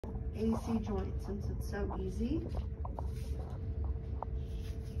AC joint since it's so easy.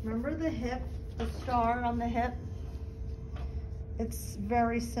 Remember the hip, the star on the hip? It's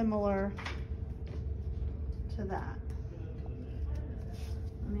very similar to that.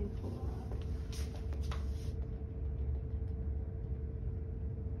 Let me pull it up.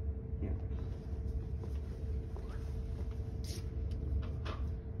 Here.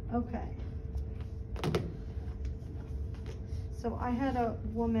 Okay. So I had a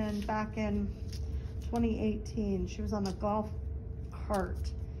woman back in 2018. She was on a golf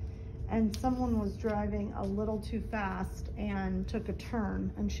cart and someone was driving a little too fast and took a turn,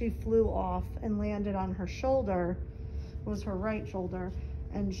 and she flew off and landed on her shoulder. It was her right shoulder,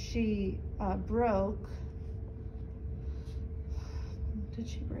 and she broke. Did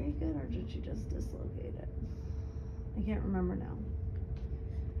she break it or did she just dislocate it? I can't remember now.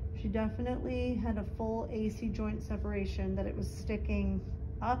 She definitely had a full AC joint separation, that it was sticking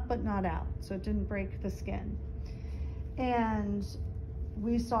up but not out, so it didn't break the skin. And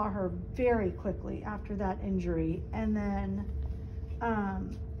we saw her very quickly after that injury, and then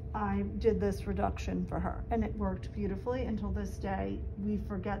I did this reduction for her, and it worked beautifully. Until this day, we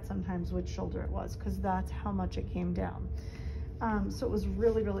forget sometimes which shoulder it was because that's how much it came down. So it was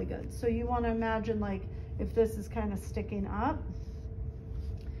really, really good. So you want to imagine, like, if this is kind of sticking up,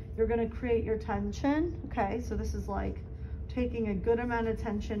 you're going to create your tension. Okay, so this is like taking a good amount of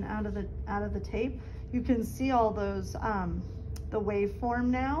tension out of the tape. You can see all those the waveform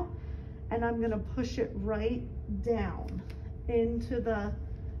now, and I'm going to push it right down into the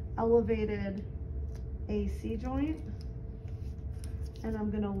elevated AC joint, and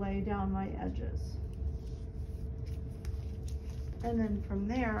I'm going to lay down my edges. And then from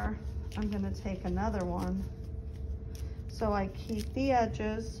there, I'm going to take another one. So I keep the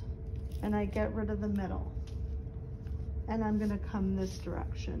edges and I get rid of the middle. And I'm going to come this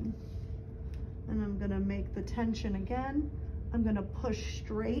direction. And I'm going to make the tension again. I'm going to push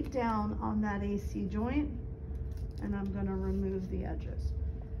straight down on that AC joint, and I'm going to remove the edges.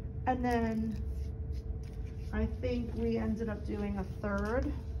 And then I think we ended up doing a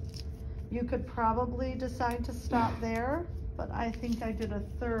third. You could probably decide to stop there, but I think I did a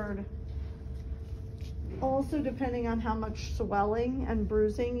third. Also, depending on how much swelling and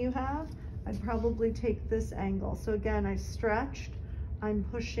bruising you have, I'd probably take this angle. So again, I stretched, I'm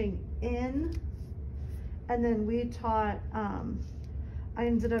pushing in, and then we taught, I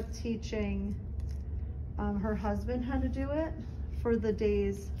ended up teaching her husband how to do it for the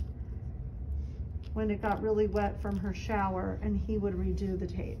days when it got really wet from her shower, and he would redo the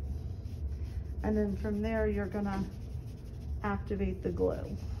tape. And then from there, you're gonna activate the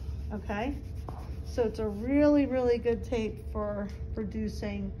glue, okay? So it's a really, really good tape for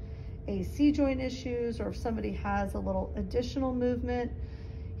reducing AC joint issues, or if somebody has a little additional movement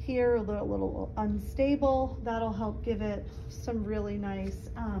here, a little unstable, that'll help give it some really nice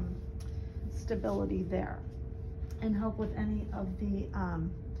stability there, and help with any of the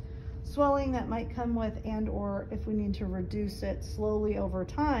swelling that might come with, and or if we need to reduce it slowly over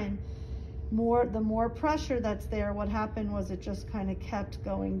time. The more pressure that's there, what happened was it just kind of kept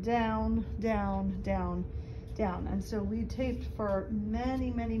going down, down, down, down. And so we taped for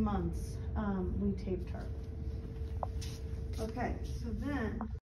many, many months. We taped her. Okay, so then